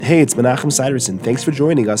Hey, it's Menachem Siderson. Thanks for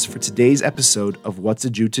joining us for today's episode of What's a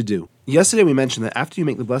Jew to Do. Yesterday we mentioned that after you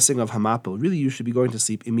make the blessing of Hamapil, really you should be going to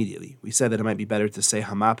sleep immediately. We said that it might be better to say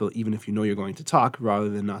Hamapil even if you know you're going to talk, rather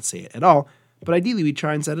than not say it at all. But ideally we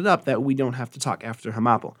try and set it up that we don't have to talk after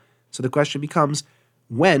Hamapil. So the question becomes,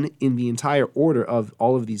 when in the entire order of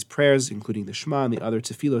all of these prayers, including the Shema and the other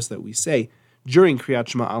tefillos that we say during Kriyat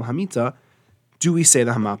Shema al Hamita, do we say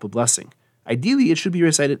the Hamapil blessing? Ideally, it should be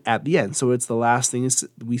recited at the end, so it's the last thing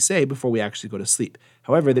we say before we actually go to sleep.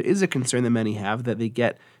 However, there is a concern that many have that they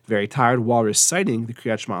get very tired while reciting the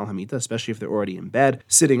Kriyat Shema al Hamita, especially if they're already in bed,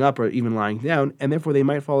 sitting up, or even lying down, and therefore they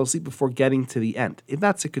might fall asleep before getting to the end. If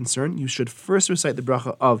that's a concern, you should first recite the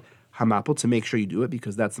bracha of Hamapil to make sure you do it,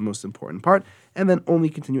 because that's the most important part, and then only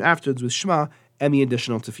continue afterwards with Shema and the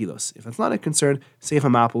additional tefillos. If that's not a concern, say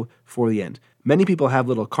Hamapil for the end. Many people have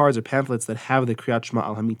little cards or pamphlets that have the Kriyat Shema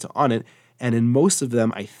al Hamita on it, and in most of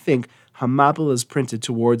them, I think, Hamapil is printed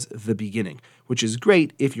towards the beginning, which is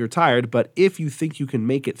great if you're tired, but if you think you can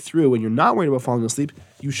make it through and you're not worried about falling asleep,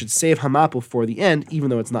 you should save Hamapil for the end, even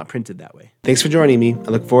though it's not printed that way. Thanks for joining me. I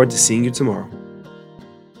look forward to seeing you tomorrow.